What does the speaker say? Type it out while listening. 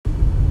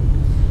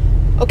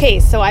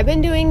Okay, so I've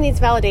been doing these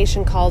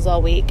validation calls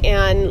all week,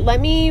 and let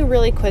me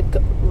really quick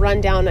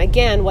run down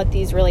again what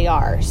these really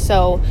are.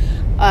 So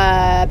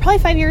probably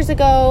 5 years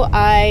ago,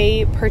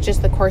 I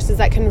purchased the Courses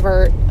That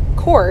Convert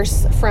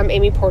course from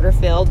Amy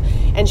Porterfield,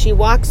 and she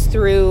walks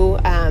through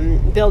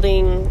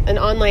building an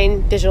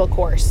online digital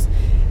course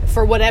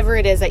for whatever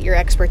it is that your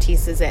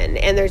expertise is in.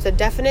 And there's a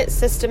definite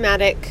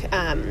systematic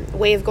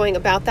way of going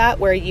about that,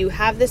 where you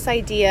have this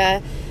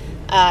idea,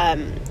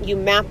 you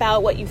map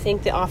out what you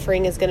think the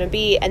offering is going to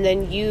be, and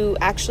then you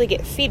actually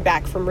get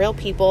feedback from real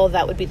people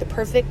that would be the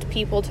perfect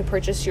people to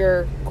purchase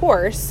your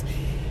course,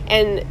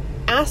 and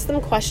ask them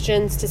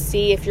questions to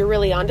see if you're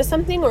really onto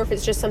something, or if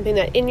it's just something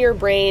that in your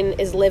brain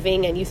is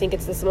living and you think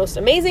it's the most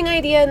amazing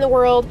idea in the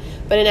world,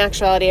 but in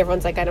actuality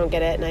everyone's like, I don't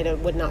get it, and I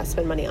would not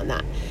spend money on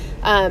that.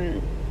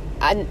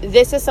 And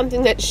this is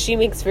something that she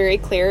makes very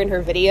clear in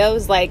her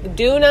videos, like,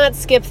 do not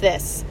skip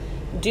this.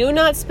 Do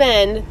not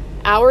spend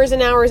hours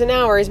and hours and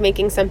hours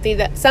making something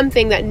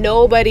that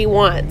nobody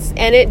wants.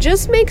 And it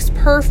just makes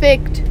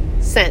perfect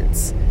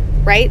sense,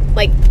 right?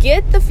 Like,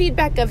 get the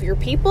feedback of your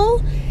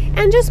people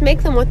and just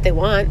make them what they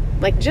want.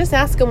 Like, just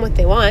ask them what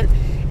they want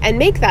and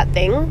make that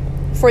thing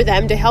for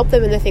them to help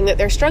them in the thing that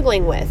they're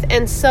struggling with.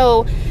 And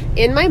so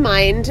in my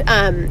mind,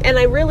 and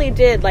I really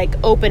did like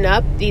open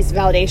up these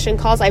validation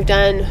calls. I've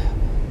done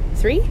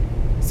 3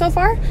 so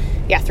far.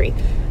 Yeah, 3.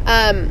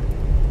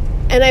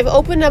 And I've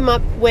opened them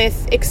up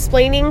with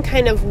explaining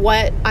kind of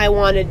what I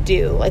want to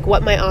do, like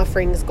what my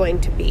offering is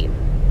going to be.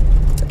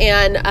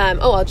 And,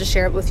 I'll just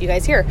share it with you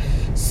guys here.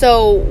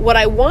 So what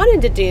I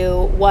wanted to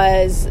do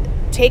was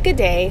take a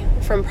day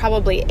from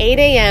probably 8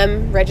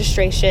 a.m.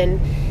 registration,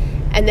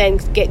 and then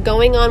get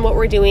going on what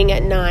we're doing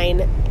at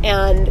 9,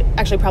 and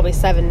actually probably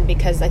 7,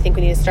 because I think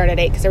we need to start at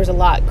 8 because there was a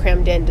lot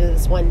crammed into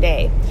this one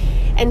day.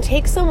 And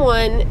take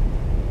someone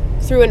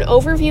through an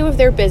overview of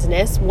their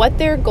business, what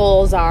their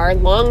goals are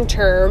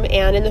long-term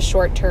and in the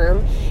short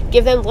term,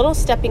 give them little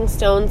stepping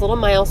stones, little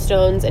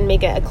milestones, and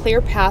make it a clear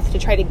path to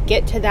try to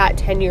get to that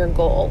 10-year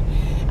goal.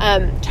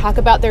 Talk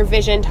about their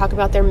vision, talk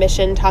about their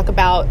mission, talk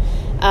about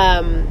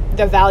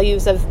the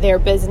values of their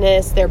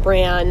business, their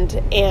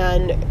brand,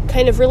 and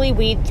kind of really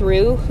weed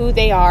through who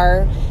they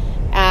are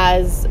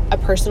as a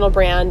personal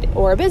brand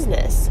or a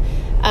business.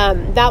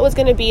 That was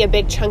going to be a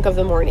big chunk of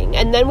the morning.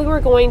 And then we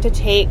were going to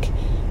take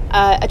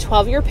a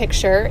 12-year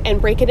picture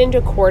and break it into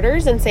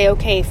quarters and say,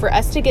 okay, for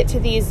us to get to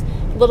these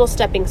little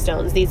stepping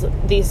stones,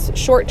 these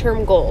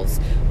short-term goals,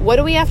 what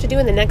do we have to do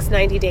in the next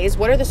 90 days?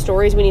 What are the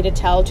stories we need to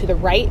tell to the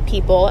right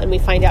people? And we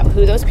find out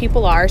who those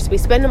people are. So we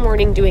spend the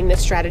morning doing this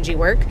strategy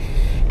work.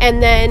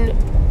 And then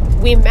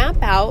we map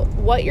out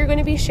what you're going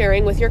to be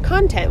sharing with your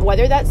content,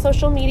 whether that's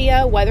social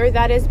media, whether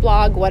that is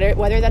blog,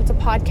 whether that's a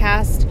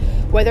podcast,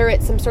 whether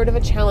it's some sort of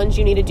a challenge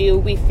you need to do.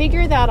 We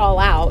figure that all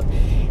out.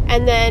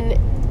 And then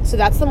so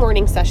that's the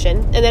morning session.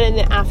 And then in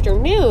the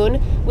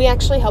afternoon, we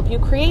actually help you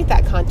create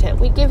that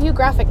content. We give you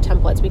graphic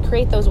templates. We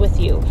create those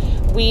with you.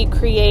 We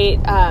create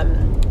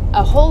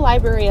a whole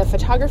library of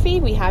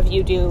photography. We have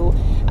you do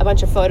a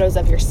bunch of photos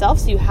of yourself.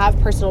 So you have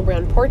personal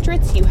brand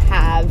portraits. You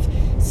have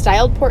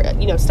styled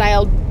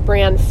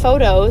brand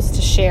photos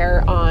to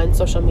share on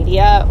social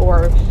media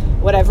or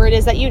whatever it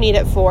is that you need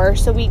it for.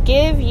 So we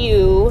give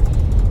you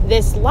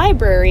this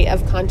library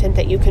of content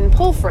that you can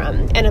pull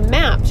from, and a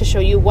map to show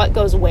you what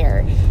goes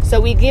where.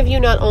 So we give you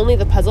not only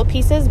the puzzle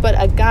pieces, but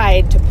a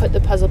guide to put the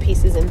puzzle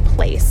pieces in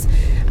place.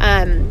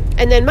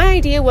 And then my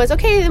idea was,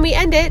 okay, then we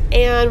end it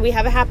and we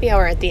have a happy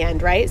hour at the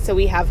end, right? So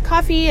we have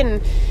coffee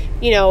and,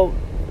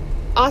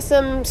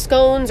 awesome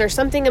scones or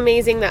something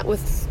amazing that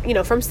with,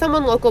 from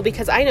someone local,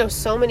 because I know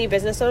so many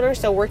business owners,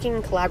 so working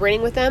and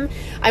collaborating with them,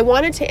 I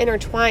wanted to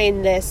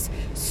intertwine this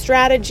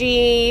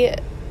strategy,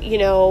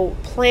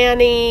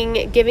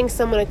 planning, giving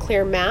someone a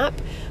clear map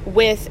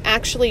with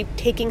actually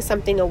taking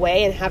something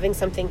away and having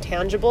something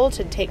tangible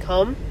to take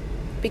home.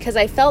 Because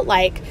I felt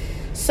like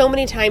so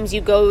many times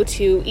you go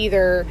to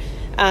either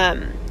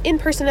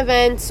in-person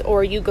events,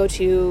 or you go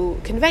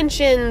to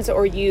conventions,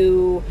 or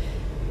you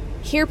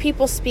hear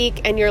people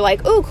speak and you're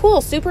like, oh, cool,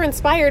 super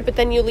inspired. But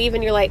then you leave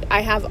and you're like,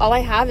 all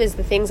I have is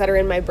the things that are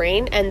in my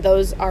brain, and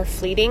those are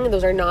fleeting.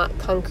 Those are not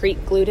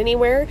concrete, glued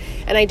anywhere.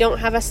 And I don't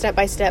have a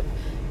step-by-step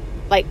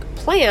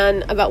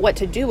plan about what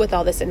to do with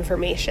all this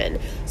information.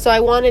 So I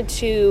wanted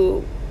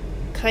to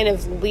kind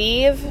of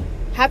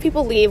have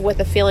people leave with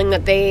a feeling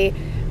that they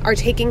are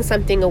taking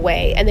something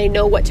away and they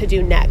know what to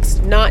do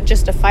next. Not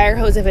just a fire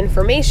hose of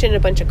information, a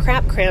bunch of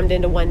crap crammed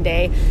into one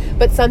day,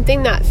 but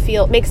something that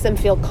makes them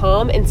feel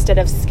calm instead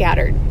of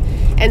scattered.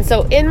 And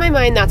so in my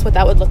mind, that's what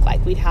that would look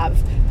like. We'd have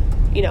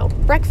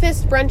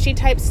breakfast, brunchy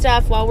type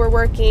stuff while we're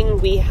working.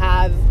 We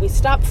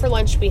stop for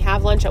lunch. We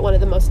have lunch at one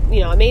of the most,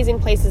 amazing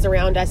places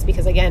around us,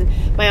 because again,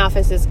 my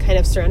office is kind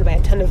of surrounded by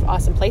a ton of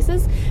awesome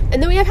places.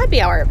 And then we have happy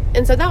hour.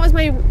 And so that was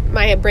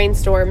my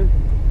brainstorm.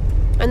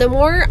 And the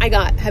more I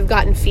have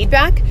gotten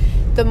feedback,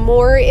 the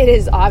more it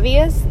is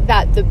obvious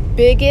that the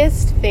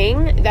biggest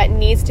thing that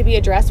needs to be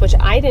addressed, which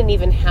I didn't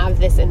even have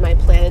this in my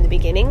plan in the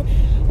beginning,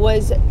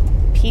 was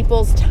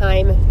people's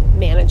time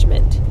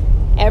management.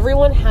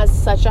 Everyone has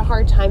such a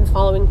hard time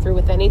following through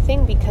with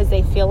anything because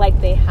they feel like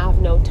they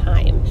have no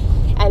time.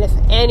 And if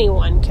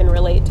anyone can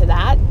relate to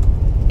that,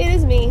 it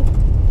is me.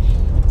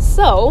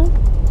 So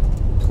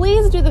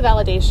please do the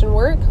validation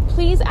work.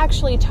 Please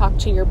actually talk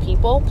to your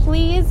people.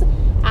 Please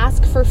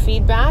ask for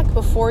feedback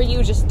before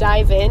you just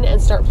dive in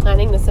and start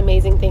planning this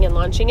amazing thing and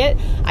launching it.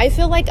 I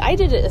feel like I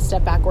did it a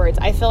step backwards.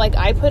 I feel like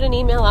I put an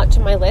email out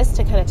to my list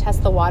to kind of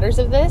test the waters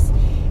of this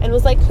and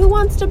was like, who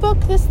wants to book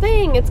this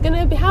thing? It's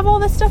going to have all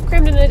this stuff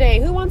crammed in a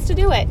day. Who wants to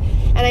do it?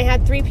 And I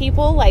had 3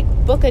 people like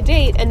book a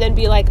date and then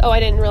be like, oh,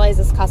 I didn't realize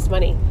this costs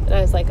money. And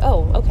I was like,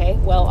 oh, okay.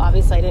 Well,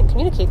 obviously I didn't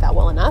communicate that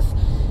well enough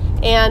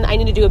and I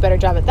need to do a better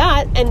job at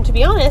that. And to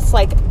be honest,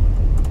 like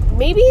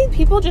maybe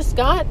people just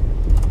got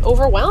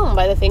overwhelmed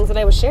by the things that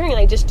I was sharing and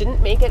I just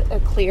didn't make it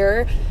a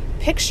clear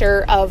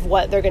picture of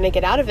what they're going to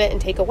get out of it and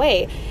take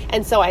away.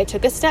 And so I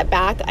took a step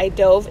back. I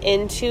dove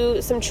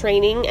into some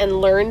training and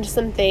learned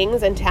some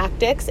things and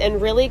tactics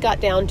and really got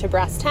down to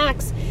brass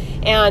tacks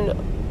and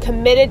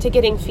committed to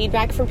getting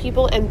feedback from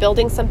people and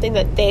building something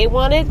that they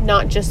wanted,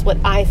 not just what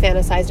I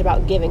fantasized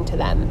about giving to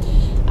them.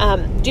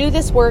 Do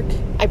this work.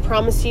 I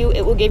promise you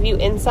it will give you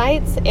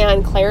insights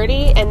and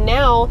clarity. And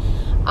now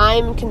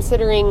I'm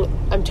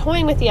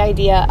toying with the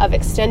idea of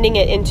extending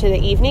it into the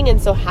evening.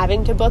 And so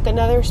having to book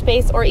another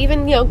space or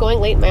even, going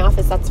late in my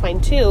office, that's fine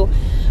too.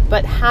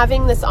 But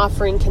having this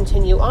offering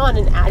continue on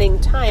and adding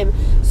time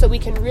so we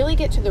can really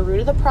get to the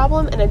root of the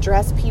problem and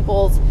address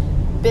people's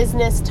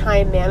business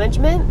time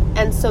management.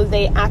 And so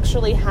they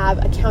actually have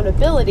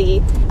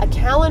accountability, a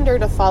calendar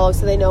to follow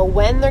so they know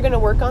when they're going to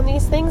work on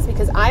these things,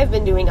 because I've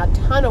been doing a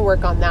ton of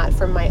work on that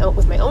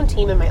with my own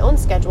team and my own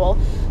schedule.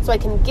 So I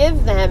can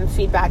give them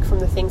feedback from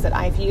the things that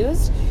I've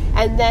used.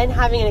 And then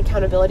having an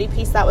accountability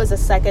piece, that was the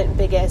second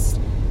biggest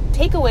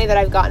takeaway that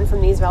I've gotten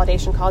from these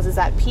validation calls, is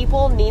that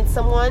people need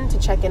someone to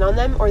check in on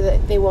them or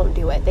that they won't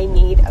do it. They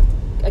need a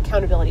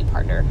accountability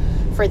partner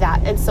for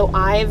that. And so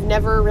I've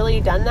never really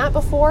done that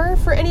before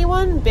for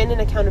anyone, been an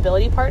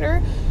accountability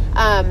partner.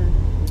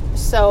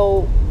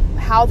 So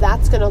how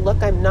that's going to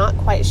look, I'm not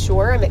quite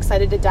sure. I'm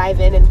excited to dive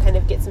in and kind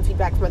of get some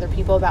feedback from other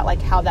people about like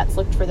how that's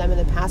looked for them in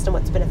the past and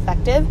what's been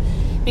effective,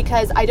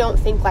 because I don't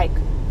think like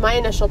my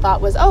initial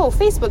thought was,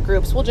 Facebook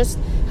groups, we'll just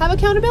have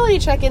accountability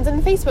check-ins in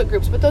Facebook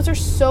groups, but those are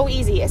so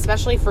easy,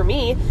 especially for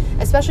me,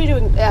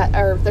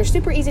 they're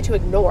super easy to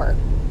ignore.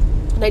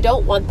 And I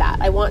don't want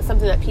that. I want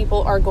something that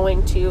people are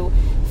going to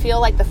feel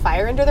like the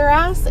fire under their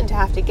ass and to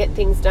have to get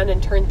things done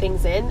and turn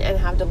things in and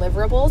have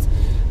deliverables,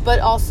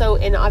 but also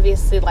in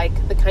obviously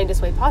like the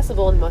kindest way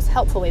possible and most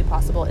helpful way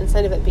possible.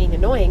 Instead of it being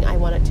annoying, I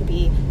want it to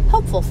be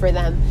helpful for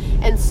them.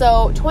 And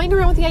so toying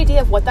around with the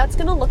idea of what that's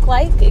going to look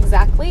like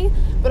exactly,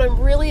 but I'm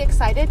really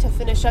excited to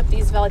finish up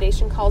these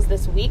validation calls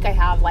this week. I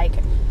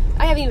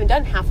haven't even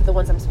done half of the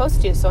ones I'm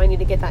supposed to, so I need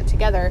to get that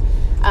together.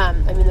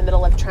 I'm in the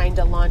middle of trying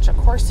to launch a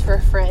course for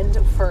a friend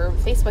for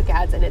Facebook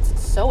ads, and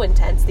it's so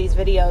intense. These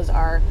videos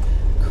are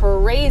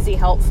crazy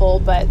helpful,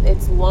 but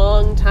it's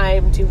long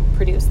time to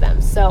produce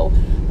them. So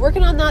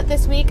working on that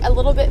this week, a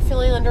little bit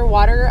feeling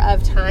underwater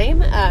of time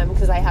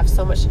because I have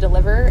so much to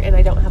deliver and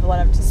I don't have a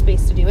lot of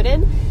space to do it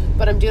in,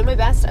 but I'm doing my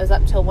best. I was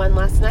up till 1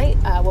 last night,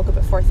 woke up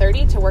at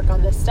 4:30 to work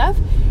on this stuff,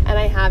 and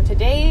I have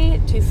today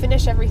to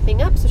finish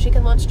everything up so she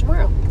can launch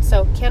tomorrow.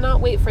 So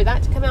cannot wait for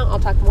that to come out. I'll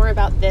talk more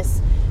about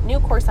this new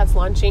course that's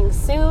launching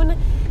soon.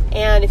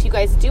 And if you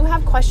guys do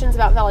have questions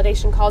about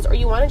validation calls, or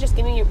you want to just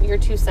give me your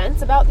 2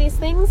 cents about these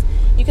things,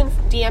 you can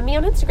DM me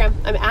on Instagram.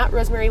 I'm at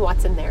Rosemary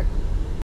Watson there.